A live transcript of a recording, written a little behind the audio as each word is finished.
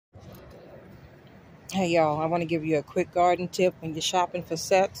Hey y'all, I want to give you a quick garden tip when you're shopping for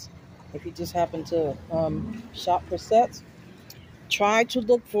sets. If you just happen to shop for sets, try to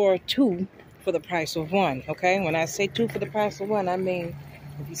look for two for the price of one. Okay, when I say two for the price of one, I mean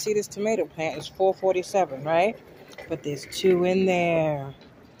if you see this tomato plant, it's $4.47, right? But there's two in there.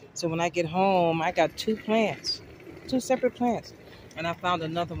 So when I get home, I got two plants, two separate plants, and I found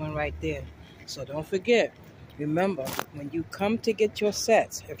another one right there. So don't forget. Remember, when you come to get your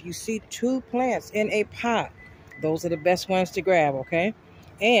sets, if you see two plants in a pot, those are the best ones to grab, okay?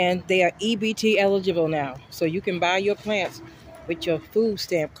 And they are EBT eligible now. So you can buy your plants with your food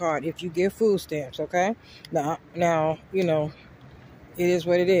stamp card if you get food stamps, okay? Now, it is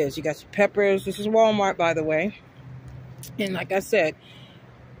what it is. You got your peppers. This is Walmart, by the way. And like I said,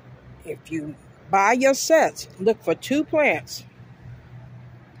 if you buy your sets, look for two plants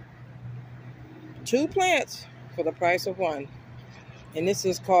for the price of one. And this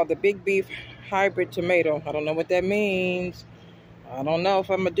is called the Big Beef Hybrid Tomato. I don't know what that means. I don't know if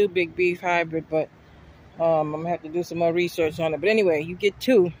I'm going to do Big Beef Hybrid, but I'm going to have to do some more research on it. But anyway, you get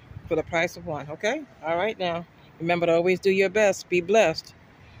two for the price of one, okay? All right, now. Remember to always do your best. Be blessed.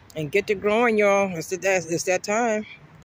 And get to growing, y'all. It's that time.